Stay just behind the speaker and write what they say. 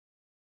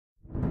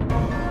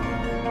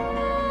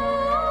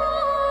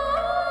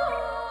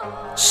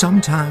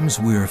Sometimes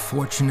we are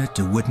fortunate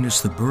to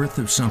witness the birth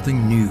of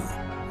something new,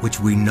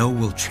 which we know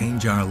will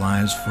change our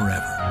lives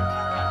forever.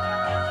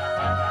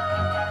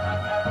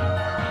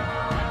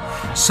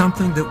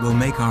 Something that will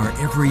make our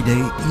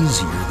everyday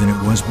easier than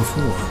it was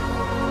before.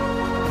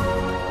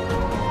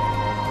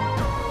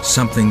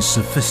 Something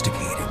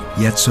sophisticated,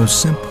 yet so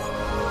simple.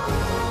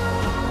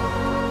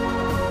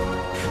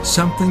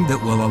 Something that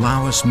will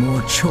allow us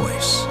more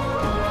choice.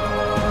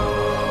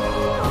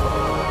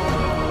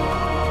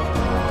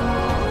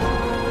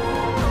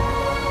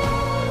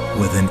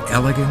 With an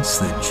elegance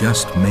that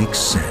just makes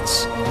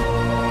sense.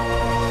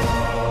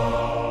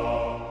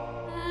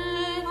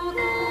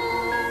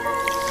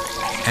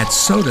 At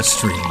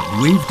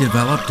SODASTREAM, we've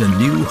developed a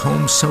new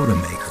home soda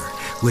maker,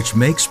 which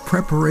makes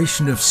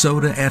preparation of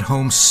soda at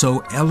home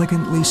so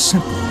elegantly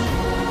simple.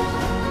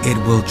 It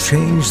will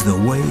change the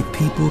way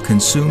people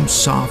consume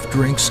soft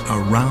drinks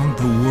around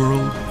the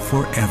world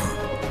forever.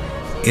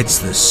 It's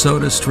the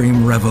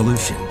SODASTREAM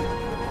Revolution,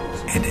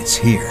 and it's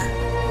here.